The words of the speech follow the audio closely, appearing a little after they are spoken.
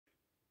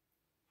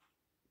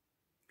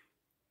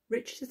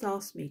Richard has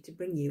asked me to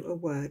bring you a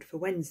word for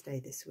Wednesday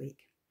this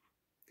week.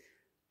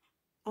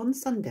 On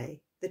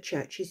Sunday, the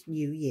Church's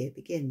new year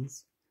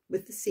begins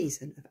with the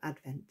season of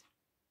Advent.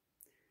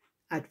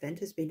 Advent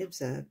has been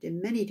observed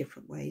in many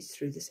different ways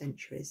through the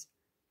centuries,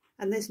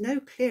 and there's no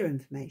clear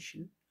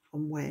information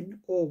on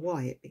when or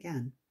why it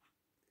began.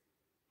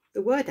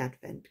 The word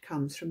Advent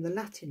comes from the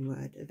Latin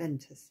word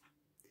adventus,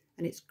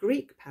 and its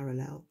Greek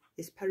parallel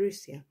is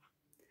parousia,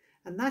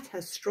 and that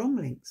has strong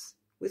links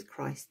with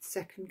Christ's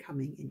second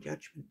coming in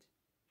judgment.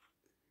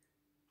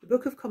 The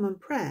Book of Common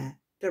Prayer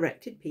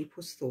directed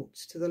people's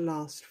thoughts to the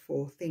last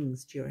four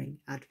things during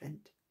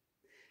Advent: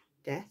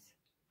 death,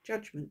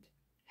 judgment,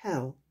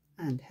 hell,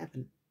 and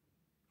heaven.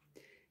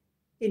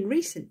 In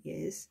recent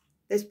years,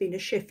 there's been a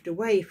shift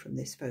away from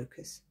this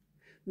focus,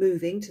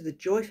 moving to the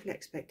joyful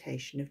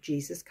expectation of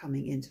Jesus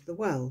coming into the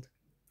world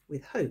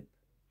with hope,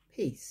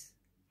 peace,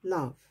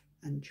 love,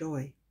 and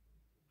joy.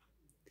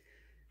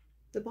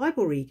 The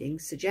Bible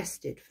readings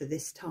suggested for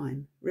this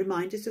time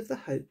remind us of the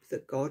hope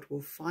that God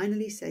will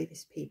finally save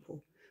his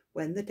people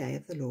when the day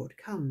of the Lord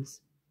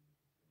comes.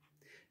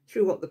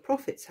 Through what the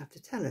prophets have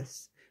to tell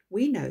us,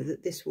 we know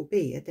that this will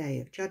be a day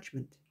of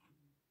judgment.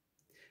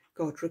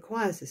 God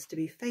requires us to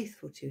be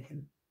faithful to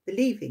him,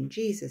 believing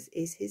Jesus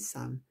is his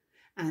Son,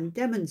 and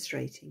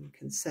demonstrating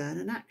concern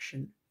and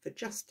action for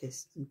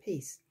justice and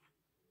peace.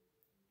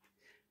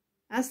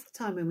 As the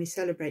time when we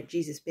celebrate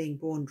Jesus being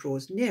born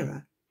draws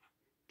nearer,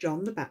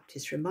 John the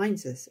Baptist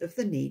reminds us of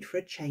the need for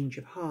a change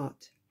of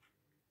heart.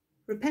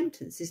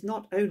 Repentance is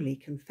not only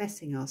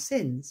confessing our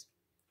sins,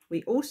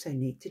 we also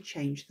need to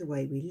change the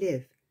way we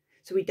live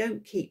so we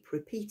don't keep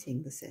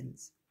repeating the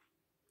sins.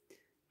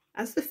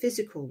 As the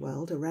physical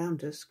world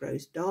around us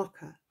grows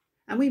darker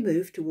and we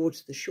move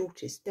towards the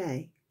shortest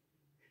day,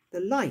 the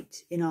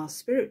light in our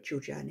spiritual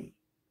journey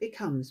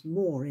becomes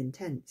more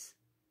intense.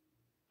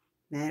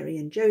 Mary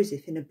and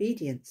Joseph, in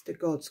obedience to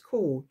God's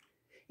call,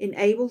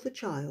 enable the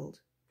child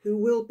who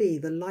will be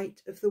the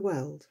light of the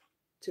world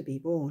to be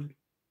born.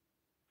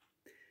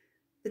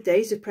 The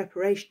days of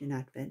preparation in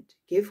Advent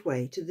give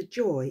way to the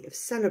joy of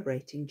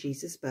celebrating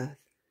Jesus' birth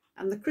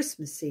and the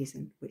Christmas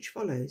season which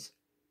follows,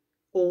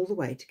 all the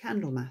way to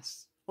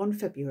Candlemas on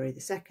February the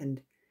 2nd,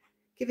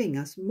 giving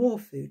us more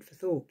food for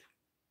thought.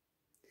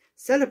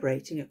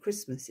 Celebrating at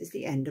Christmas is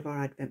the end of our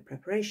Advent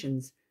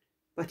preparations,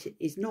 but it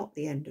is not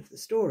the end of the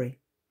story.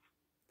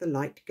 The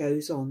light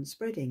goes on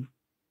spreading.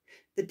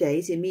 The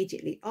days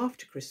immediately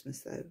after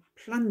Christmas, though,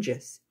 plunge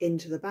us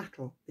into the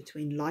battle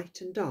between light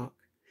and dark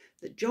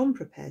that John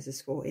prepares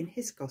us for in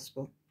his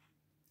Gospel.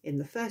 In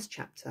the first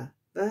chapter,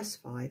 verse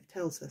 5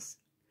 tells us,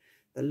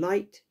 "The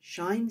light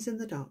shines in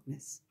the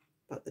darkness,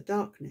 but the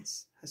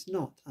darkness has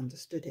not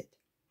understood it."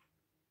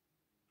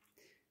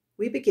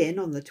 We begin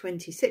on the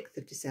 26th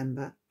of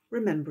December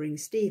remembering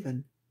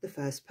Stephen, the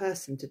first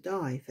person to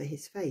die for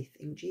his faith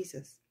in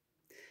Jesus.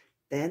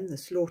 Then the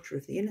slaughter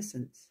of the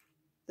innocents,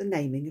 the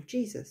naming of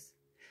Jesus,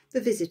 the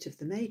visit of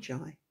the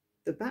Magi,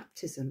 the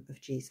baptism of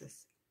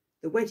Jesus,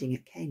 the wedding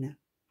at Cana.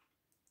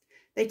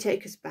 They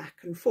take us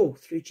back and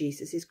forth through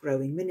Jesus'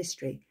 growing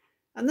ministry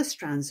and the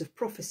strands of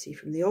prophecy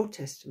from the Old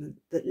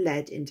Testament that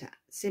led into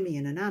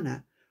Simeon and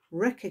Anna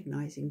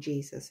recognizing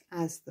Jesus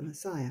as the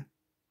Messiah.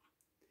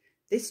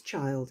 This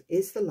child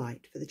is the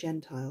light for the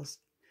Gentiles,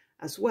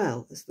 as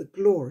well as the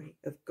glory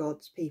of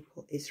God's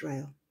people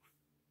Israel.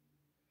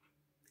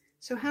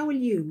 So how will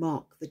you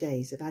mark the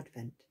days of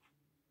Advent?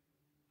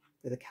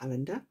 With a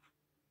calendar,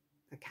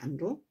 a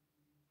candle,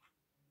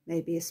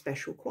 maybe a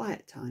special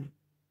quiet time?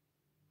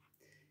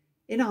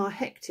 In our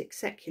hectic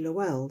secular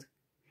world,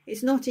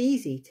 it's not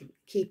easy to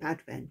keep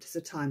Advent as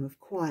a time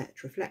of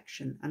quiet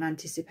reflection and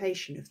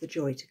anticipation of the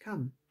joy to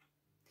come.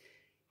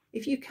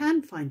 If you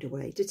can find a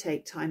way to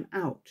take time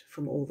out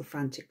from all the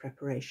frantic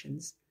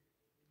preparations,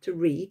 to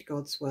read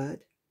God's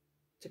word,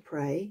 to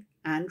pray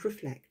and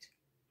reflect,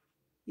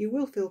 you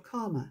will feel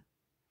calmer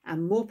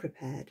and more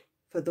prepared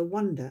for the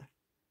wonder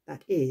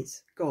that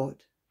is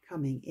God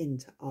coming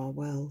into our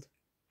world.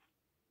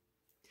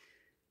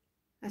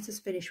 Let us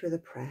finish with a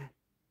prayer.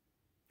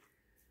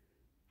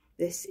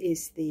 This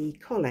is the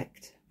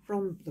collect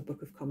from the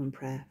Book of Common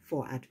Prayer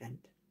for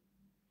Advent.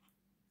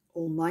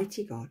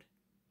 Almighty God,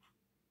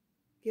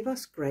 give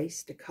us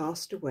grace to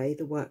cast away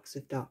the works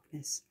of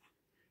darkness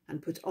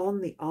and put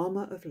on the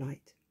armour of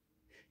light,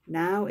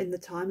 now in the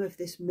time of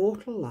this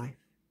mortal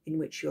life in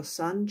which your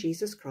Son,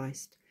 Jesus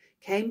Christ,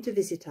 came to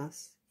visit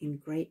us in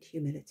great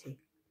humility,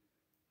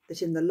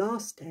 that in the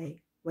last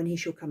day, when he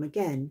shall come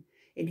again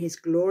in his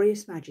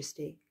glorious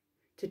majesty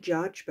to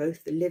judge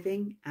both the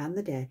living and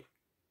the dead,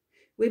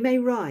 we may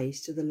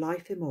rise to the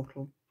life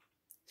immortal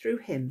through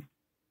him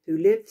who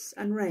lives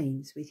and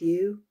reigns with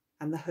you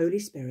and the Holy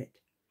Spirit,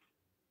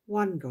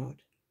 one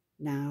God,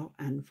 now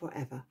and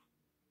forever.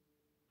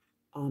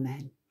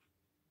 Amen.